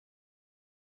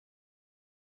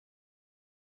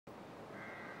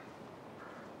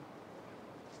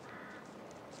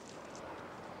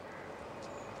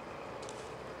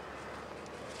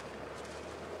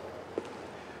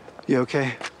You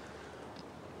okay?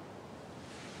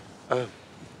 I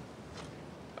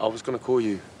was gonna call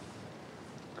you.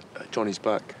 Johnny's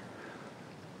back.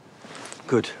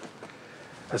 Good.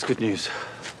 That's good news.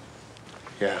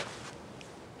 Yeah.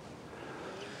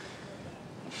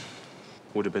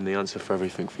 Would have been the answer for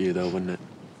everything for you, though, wouldn't it?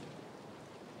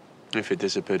 If it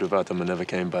disappeared without them and never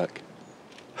came back.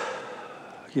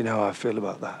 You know how I feel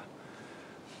about that.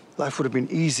 Life would have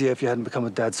been easier if you hadn't become a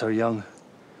dad so young.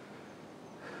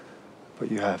 But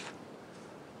you have.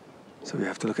 So we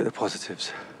have to look at the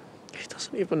positives. He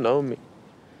doesn't even know me.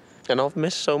 And I've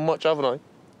missed so much, haven't I?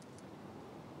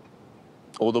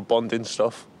 All the bonding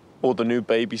stuff, all the new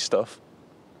baby stuff.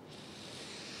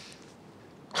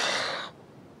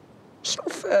 It's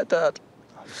not fair, Dad.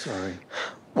 I'm sorry.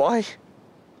 Why?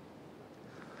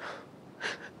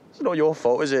 It's not your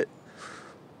fault, is it?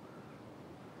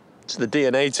 It's the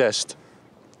DNA test.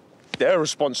 They're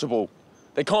responsible.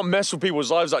 They can't mess with people's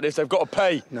lives like this. They've got to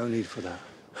pay. No need for that.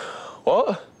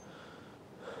 What?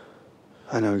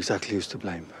 I know exactly who's to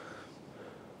blame.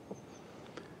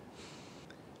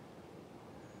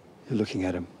 You're looking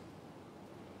at him.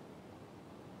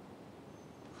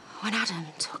 When Adam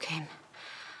took him,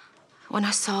 when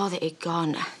I saw that he'd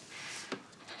gone,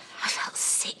 I felt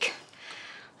sick.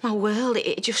 My world,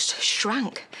 it just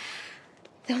shrank.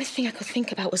 The only thing I could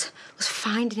think about was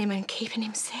finding him and keeping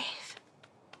him safe.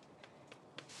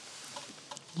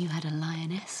 You had a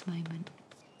lioness moment.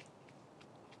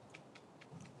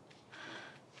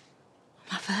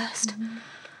 My first.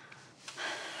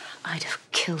 I'd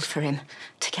have killed for him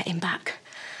to get him back.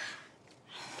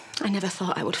 I never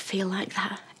thought I would feel like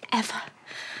that, ever.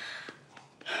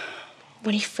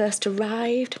 When he first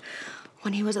arrived,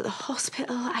 when he was at the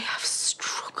hospital, I have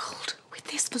struggled with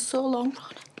this for so long,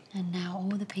 Ron. And now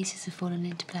all the pieces have fallen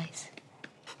into place.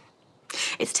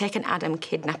 It's taken Adam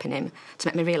kidnapping him to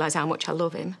make me realise how much I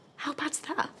love him. How bad's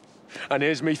that? And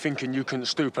here's me thinking you couldn't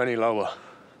stoop any lower.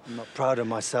 I'm not proud of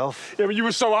myself. Yeah, but you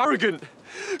were so arrogant.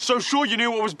 So sure you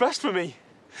knew what was best for me.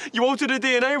 You altered the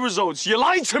DNA results. You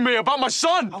lied to me about my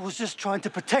son. I was just trying to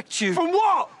protect you. From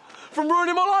what? From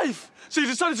ruining my life? So you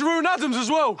decided to ruin Adam's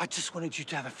as well? I just wanted you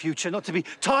to have a future, not to be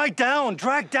tied down,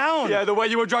 dragged down. Yeah, the way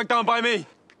you were dragged down by me.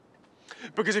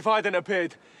 Because if I hadn't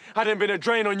appeared, hadn't been a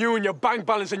drain on you and your bank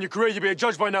balance and your career, you'd be a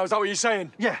judge by now. Is that what you're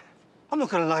saying? Yeah. I'm not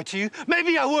going to lie to you.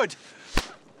 Maybe I would.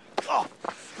 Oh.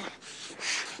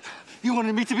 You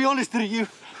wanted me to be honest, didn't you?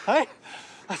 Hey?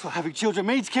 That's what having children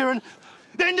means, Kirin.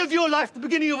 The end of your life, the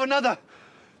beginning of another.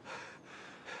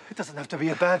 It doesn't have to be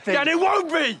a bad thing. Yeah, and it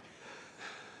won't be!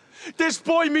 This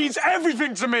boy means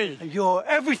everything to me! And you're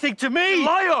everything to me!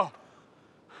 Liar!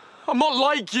 I'm not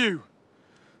like you.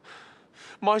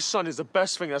 My son is the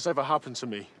best thing that's ever happened to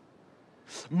me.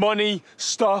 Money,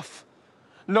 stuff,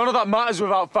 none of that matters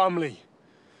without family.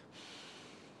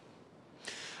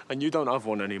 And you don't have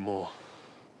one anymore.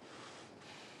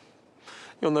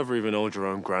 You'll never even hold your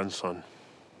own grandson.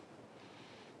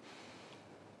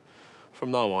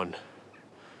 From now on,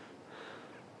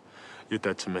 you're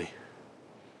dead to me.